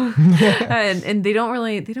now. and they don't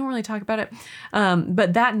really talk about it.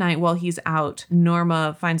 But that night while he's out,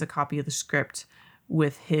 Norma finds a copy of the script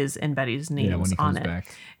with his and Betty's names when he on comes it.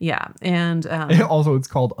 back. Yeah. And also it's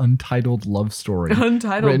called Untitled Love Story.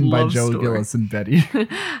 Untitled written Love by Joe Story. Gillis and Betty.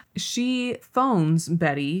 She phones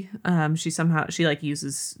Betty. She like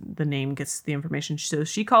uses the name, gets the information. So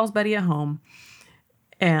she calls Betty at home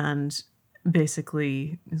and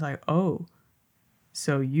basically is like, oh,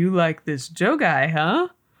 so you like this Joe guy, huh?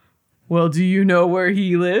 Well, do you know where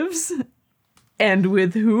he lives? And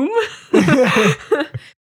with whom?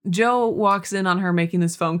 Joe walks in on her making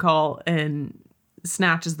this phone call and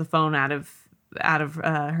snatches the phone out of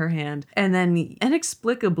her hand. And then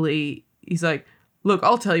inexplicably, he's like, look,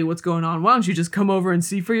 I'll tell you what's going on. Why don't you just come over and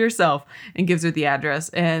see for yourself? And gives her the address.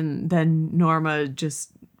 And then Norma just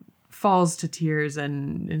falls to tears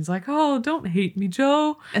and is like, oh, don't hate me,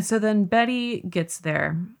 Joe. And so then Betty gets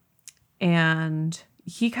there and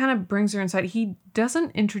he kind of brings her inside. He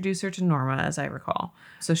doesn't introduce her to Norma, as I recall.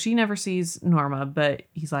 So she never sees Norma, but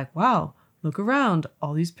he's like, wow, look around,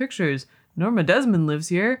 all these pictures. Norma Desmond lives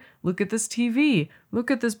here. Look at this TV. Look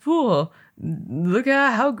at this pool. Look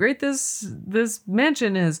at how great this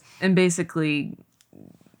mansion is. And basically,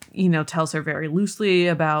 tells her very loosely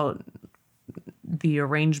about the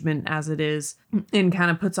arrangement as it is and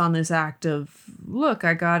kind of puts on this act of, look,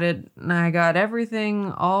 I got it. I got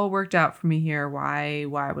everything all worked out for me here. Why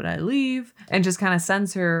would I leave? And just kind of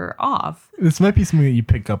sends her off. This might be something that you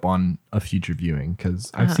pick up on a future viewing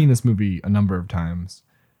because I've seen this movie a number of times.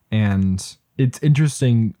 And it's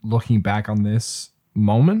interesting looking back on this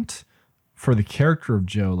moment for the character of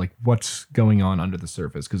Joe, like what's going on under the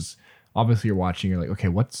surface. Because obviously you're watching, you're like, okay,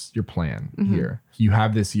 what's your plan here? You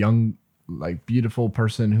have this young, like beautiful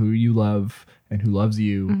person who you love and who loves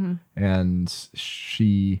you. And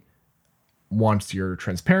she wants your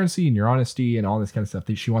transparency and your honesty and all this kind of stuff.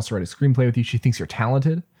 She wants to write a screenplay with you. She thinks you're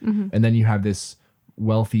talented. And then you have this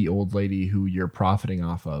wealthy old lady who you're profiting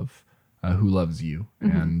off of. Who loves you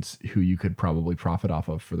and who you could probably profit off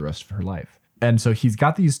of for the rest of her life. And so he's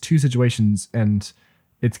got these two situations, and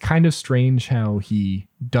it's kind of strange how he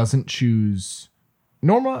doesn't choose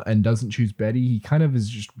Norma and doesn't choose Betty. He kind of is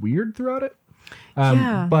just weird throughout it.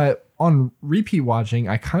 But on repeat watching,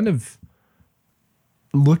 I kind of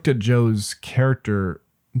looked at Joe's character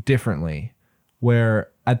differently, where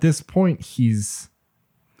at this point he's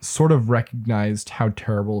sort of recognized how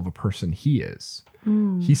terrible of a person he is.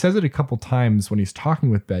 He says it a couple times when he's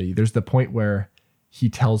talking with Betty. There's the point where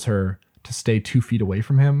he tells her to stay 2 feet away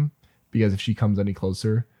from him because if she comes any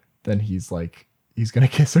closer, then he's going to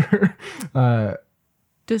kiss her.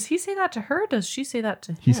 Does he say that to her? Does she say that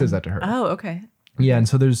to him? He says that to her. Oh, okay. Yeah. And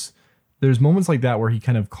so there's moments like that where he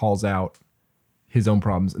kind of calls out his own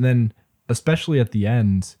problems. And then especially at the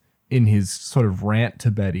end in his sort of rant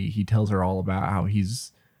to Betty, he tells her all about how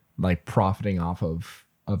he's like profiting off of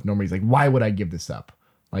Norma. He's like, why would I give this up?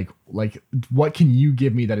 Like, what can you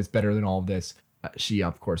give me that is better than all of this? She,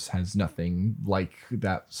 of course, has nothing like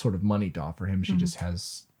that sort of money to offer him. She just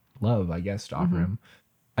has love, I guess, to offer him.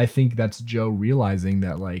 I think that's Joe realizing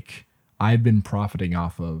that, like, I've been profiting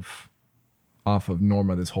off of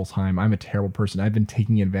Norma this whole time. I'm a terrible person. I've been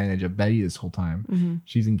taking advantage of Betty this whole time.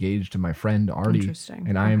 She's engaged to my friend Artie, Interesting.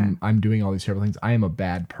 and I'm doing all these terrible things. I am a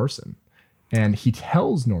bad person. And he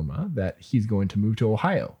tells Norma that he's going to move to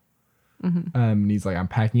Ohio. And he's like, I'm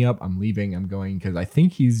packing up, I'm leaving, I'm going, because I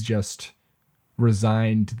think he's just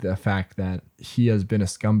resigned to the fact that he has been a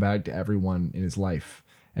scumbag to everyone in his life.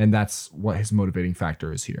 And that's what his motivating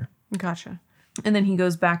factor is here. Gotcha. And then he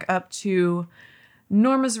goes back up to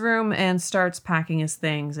Norma's room and starts packing his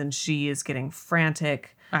things, and she is getting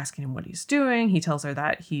frantic, asking him what he's doing. He tells her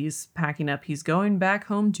that he's packing up. He's going back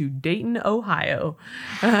home to Dayton, Ohio,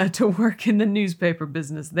 to work in the newspaper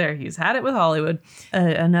business there. He's had it with Hollywood.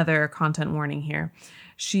 Another content warning here.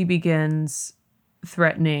 She begins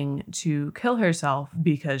threatening to kill herself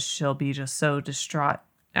because she'll be just so distraught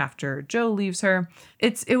after Joe leaves her.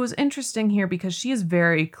 It was interesting here because she is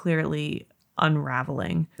very clearly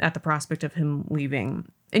unraveling at the prospect of him leaving.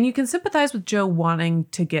 And you can sympathize with Joe wanting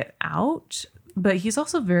to get out, but he's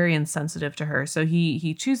also very insensitive to her. So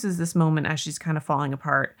he chooses this moment as she's kind of falling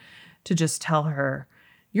apart to just tell her,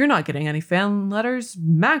 you're not getting any fan letters.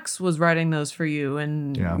 Max was writing those for you.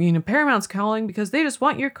 And, Paramount's calling because they just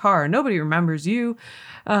want your car. Nobody remembers you.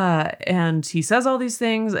 And he says all these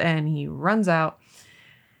things and he runs out.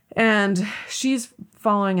 And she's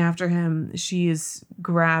following after him. She's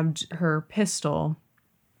grabbed her pistol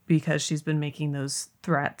because she's been making those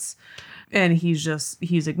threats. And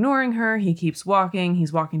he's ignoring her. He keeps walking.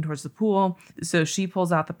 He's walking towards the pool. So she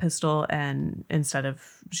pulls out the pistol, and instead of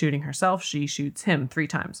shooting herself, she shoots him 3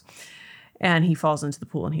 times. And he falls into the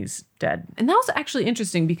pool and he's dead. And that was actually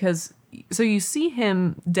interesting because, so you see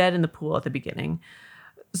him dead in the pool at the beginning.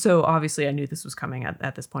 So obviously I knew this was coming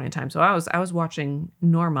at this point in time. So I was watching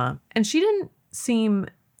Norma, and she didn't seem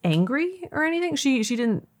angry or anything. She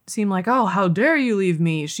didn't seem like, oh, how dare you leave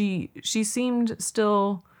me? She seemed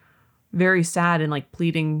still very sad and like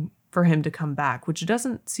pleading for him to come back, which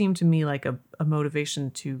doesn't seem to me like a motivation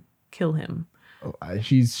to kill him.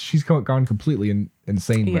 She's gone completely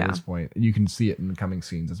insane by this point. You can see it in the coming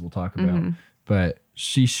scenes, as we'll talk about. But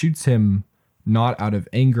she shoots him not out of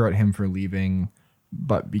anger at him for leaving,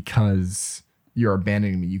 but because you're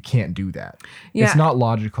abandoning me. You can't do that. Yeah. It's not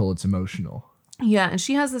logical. It's emotional. Yeah. And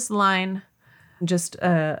she has this line just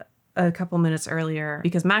a couple minutes earlier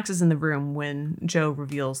because Max is in the room when Joe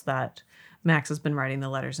reveals that Max has been writing the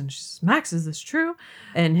letters, and she says, Max, is this true?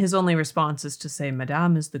 And his only response is to say,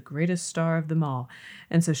 Madame is the greatest star of them all.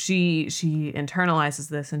 And so she internalizes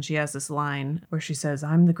this, and she has this line where she says,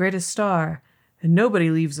 I'm the greatest star, and nobody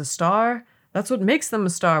leaves a star. That's what makes them a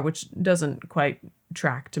star, which doesn't quite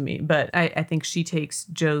track to me. But I think she takes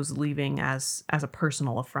Joe's leaving as a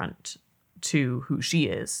personal affront to who she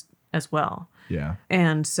is as well. Yeah.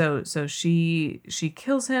 And so she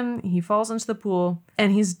kills him. He falls into the pool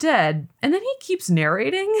and he's dead. And then he keeps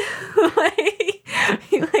narrating.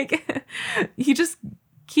 He just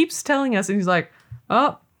keeps telling us, and he's like,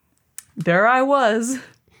 oh, there I was.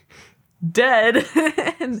 Dead.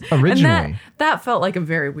 Originally. And that felt like a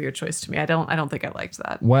very weird choice to me. I don't think I liked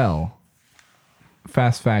that. Well,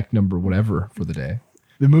 fast fact number whatever for the day.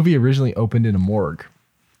 The movie originally opened in a morgue,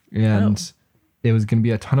 and it was going to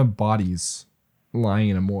be a ton of bodies lying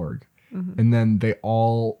in a morgue. And then they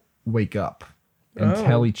all wake up and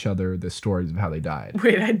tell each other the stories of how they died.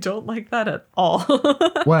 Wait, I don't like that at all.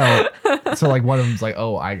 Well, so like one of them's like,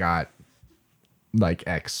 oh, I got like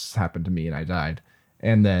X happened to me and I died.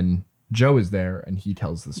 And then Joe is there and he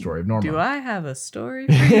tells the story of Norma. Do I have a story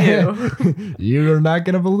for you? You're not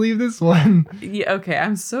going to believe this one. Yeah, okay.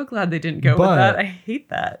 I'm so glad they didn't go with that. I hate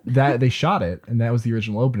that. That they shot it, and that was the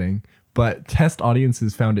original opening, but test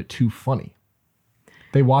audiences found it too funny.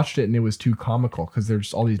 They watched it and it was too comical because there's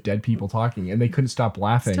just all these dead people talking and they couldn't stop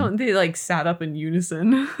laughing. They like sat up in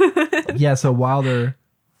unison. Yeah, so Wilder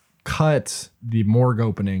cut the morgue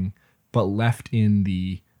opening, but left in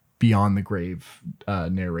the beyond the grave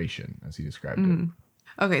narration, as he described it.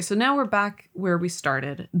 Okay, so now we're back where we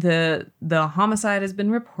started. The homicide has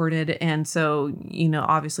been reported, and so,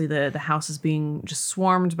 obviously the house is being just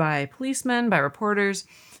swarmed by policemen, by reporters,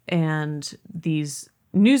 and these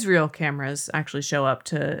newsreel cameras actually show up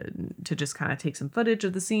to just kind of take some footage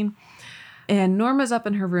of the scene. And Norma's up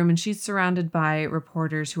in her room, and she's surrounded by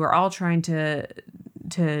reporters who are all trying to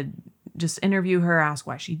just interview her, ask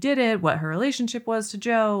why she did it, what her relationship was to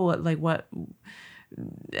Joe, what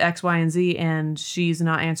X, Y, and Z, and she's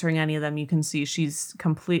not answering any of them. You can see she's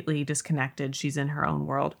completely disconnected. She's in her own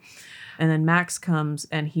world. And then Max comes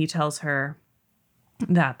and he tells her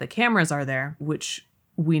that the cameras are there, which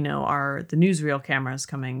we know are the newsreel cameras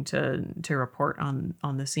coming to report on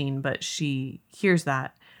the scene. But she hears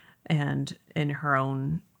that, and in her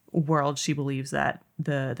own world, she believes that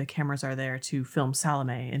the cameras are there to film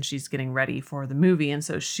Salome, and she's getting ready for the movie. And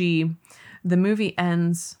so the movie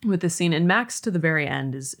ends with the scene, and Max to the very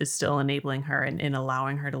end is still enabling her and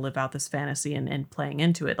allowing her to live out this fantasy and playing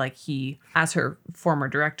into it. Like, he, as her former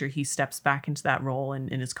director, he steps back into that role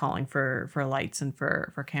and is calling for lights and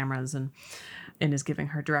for cameras and is giving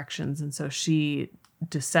her directions. And so she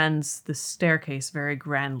descends the staircase very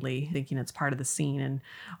grandly, thinking it's part of the scene, and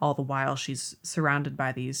all the while she's surrounded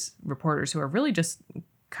by these reporters who are really just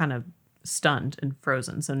kind of stunned and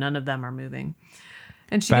frozen, so none of them are moving.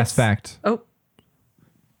 And she fact. Oh,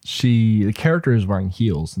 the character is wearing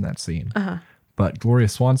heels in that scene, but Gloria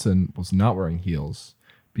Swanson was not wearing heels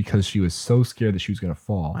because she was so scared that she was going to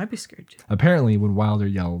fall. I'd be scared too. Apparently, when Wilder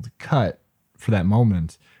yelled "cut" for that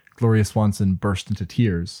moment, Gloria Swanson burst into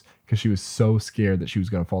tears because she was so scared that she was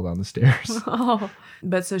going to fall down the stairs. Oh,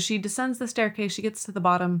 but so she descends the staircase, she gets to the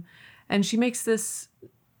bottom, and she makes this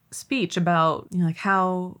speech about, like,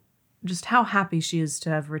 how happy she is to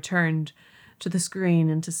have returned to the screen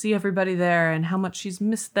and to see everybody there, and how much she's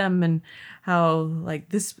missed them, and how, like,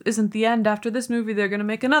 this isn't the end. After this movie, they're going to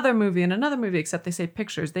make another movie and another movie, except they say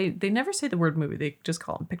pictures. They never say the word movie. They just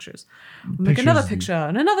call them pictures. Make another picture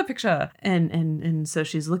and another picture. And so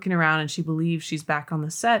she's looking around and she believes she's back on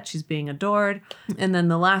the set. She's being adored. And then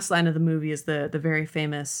the last line of the movie is the very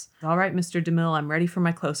famous, "All right, Mr. DeMille, I'm ready for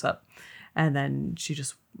my close-up." And then she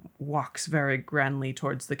just walks very grandly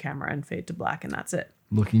towards the camera and fade to black, and that's it.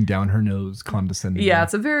 Looking down her nose condescendingly. Yeah,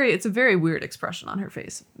 it's a very weird expression on her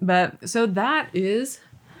face. But so that is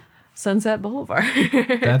Sunset Boulevard.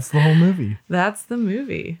 That's the whole movie. That's the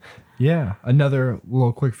movie. Yeah. Another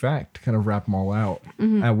little quick fact to kind of wrap them all out.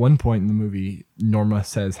 Mm-hmm. At one point in the movie, Norma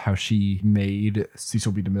says how she made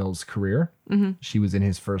Cecil B. DeMille's career. Mm-hmm. She was in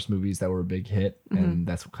his first movies that were a big hit, and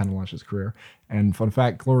that's what kind of launched his career. And fun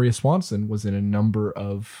fact, Gloria Swanson was in a number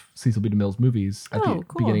of Cecil B. DeMille's movies at the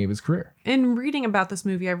cool. beginning of his career. In reading about this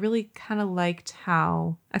movie, I really kind of liked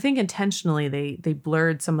how, I think intentionally, they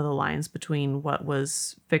blurred some of the lines between what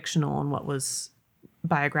was fictional and what was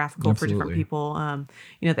biographical for different people.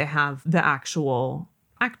 They have the actual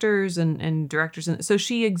actors and directors. And so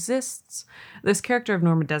she exists, this character of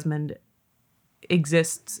Norma Desmond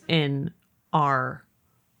exists in our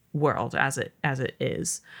world as it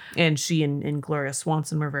is. And she and Gloria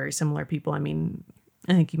Swanson were very similar people. I mean,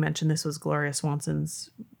 I think you mentioned this was Gloria Swanson's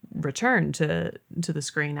return to the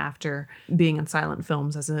screen after being in silent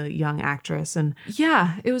films as a young actress. And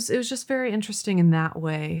yeah, it was just very interesting in that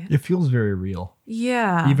way. It feels very real.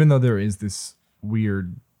 Yeah. Even though there is this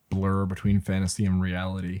weird blur between fantasy and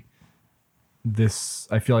reality,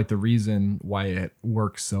 I feel like the reason why it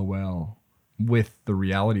works so well with the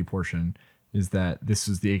reality portion is that this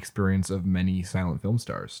is the experience of many silent film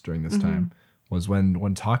stars during this time, was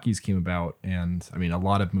when talkies came about. And I mean, a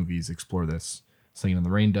lot of movies explore this. Singing in the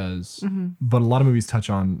Rain does, but a lot of movies touch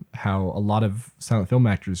on how a lot of silent film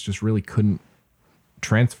actors just really couldn't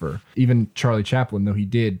transfer. Even Charlie Chaplin, though he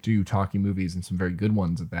did do talkie movies and some very good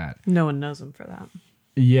ones at that. No one knows him for that.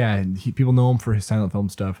 Yeah, and people know him for his silent film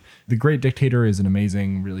stuff. The Great Dictator is an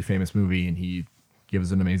amazing, really famous movie, and he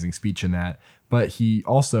gives an amazing speech in that. But he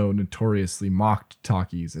also notoriously mocked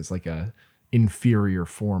talkies as like a inferior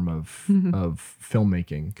form of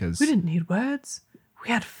filmmaking, because We didn't need words. We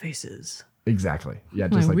had faces. Exactly. Yeah,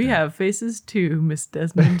 just like we that. have faces too, Miss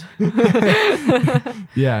Desmond.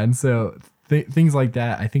 Yeah, and so things like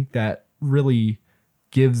that, I think that really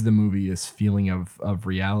gives the movie this feeling of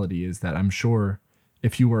reality, is that I'm sure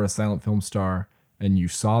if you were a silent film star and you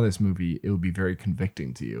saw this movie, it would be very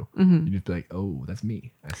convicting to you. You'd just be like, oh, that's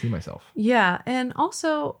me. I see myself. Yeah, and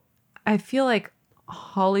also I feel like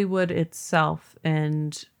Hollywood itself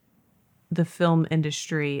and the film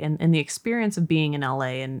industry and the experience of being in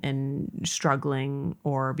LA and struggling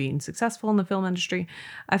or being successful in the film industry,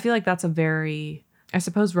 I feel like that's a very, I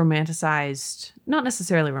suppose, romanticized, not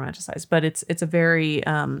necessarily romanticized, but it's a very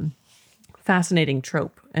fascinating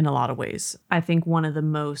trope in a lot of ways. I think one of the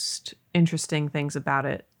most interesting things about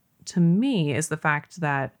it to me is the fact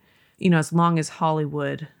that, as long as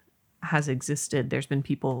Hollywood has existed, there's been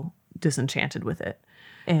people disenchanted with it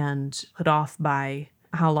and put off by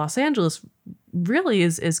how Los Angeles really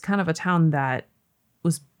is kind of a town that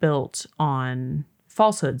was built on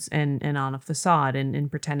falsehoods and on a facade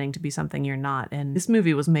and pretending to be something you're not. And this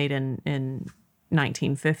movie was made in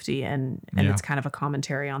 1950, and it's kind of a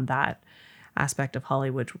commentary on that aspect of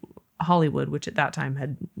Hollywood, which at that time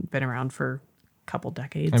had been around for a couple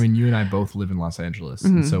decades. I mean, you and I both live in Los Angeles,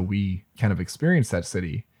 and so we kind of experienced that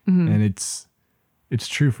city, and it's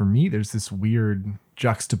true for me. There's this weird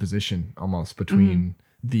juxtaposition almost between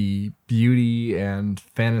the beauty and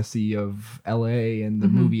fantasy of LA and the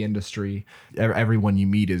movie industry. Everyone you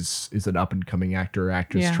meet is an up and coming actor or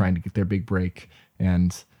actress trying to get their big break.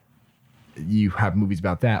 And you have movies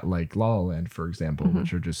about that, like La La Land, for example,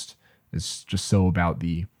 which are it's just so about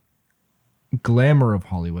the glamour of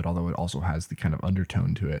Hollywood, although it also has the kind of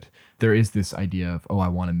undertone to it. There is this idea of, oh, I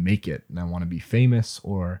want to make it and I want to be famous,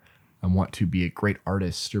 or I want to be a great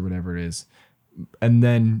artist, or whatever it is. And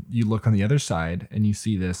then you look on the other side and you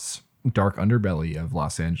see this dark underbelly of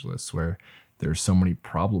Los Angeles, where there's so many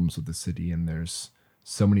problems with the city and there's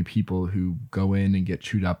so many people who go in and get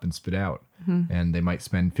chewed up and spit out. And they might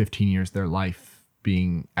spend 15 years of their life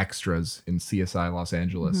being extras in CSI Los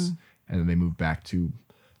Angeles. And then they move back to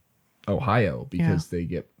Ohio because they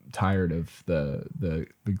get tired of the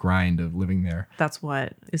grind of living there. That's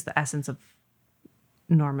what is the essence of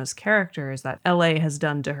Norma's character, is that LA has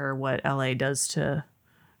done to her what LA does to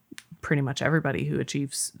pretty much everybody who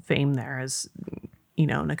achieves fame there. Is, in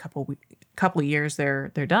a couple of years they're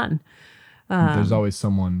done. There's always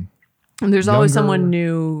someone. There's always younger. someone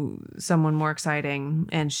new, someone more exciting,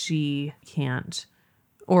 and she can't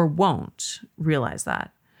or won't realize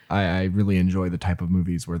that. I really enjoy the type of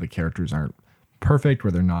movies where the characters aren't perfect,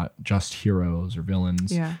 where they're not just heroes or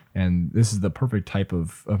villains. Yeah. And this is the perfect type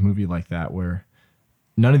of movie like that, where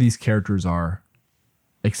none of these characters are,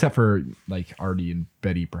 except for like Artie and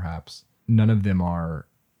Betty, perhaps, none of them are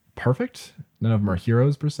perfect. None of them are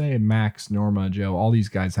heroes per se. And Max, Norma, Joe, all these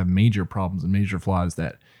guys have major problems and major flaws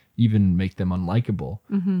that even make them unlikable,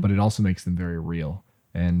 but it also makes them very real.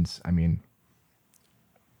 And I mean,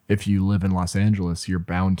 if you live in Los Angeles, you're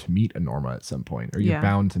bound to meet a Norma at some point, or you're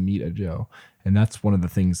bound to meet a Joe. And that's one of the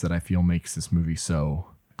things that I feel makes this movie so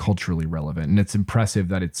culturally relevant. And it's impressive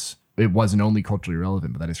that it wasn't only culturally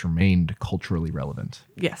relevant, but that it's remained culturally relevant.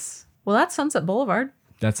 Yes. Well, that's Sunset Boulevard.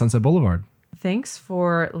 That's Sunset Boulevard. Thanks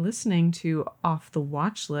for listening to Off the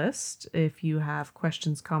Watch List. If you have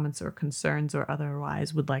questions, comments, or concerns, or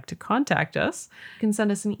otherwise would like to contact us, you can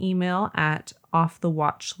send us an email at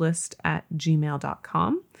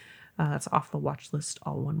offthewatchlist@gmail.com. That's Off the Watch List,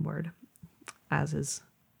 all one word, as is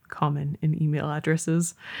common in email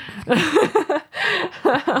addresses.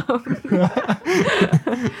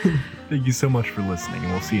 Thank you so much for listening,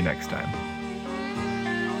 and we'll see you next time.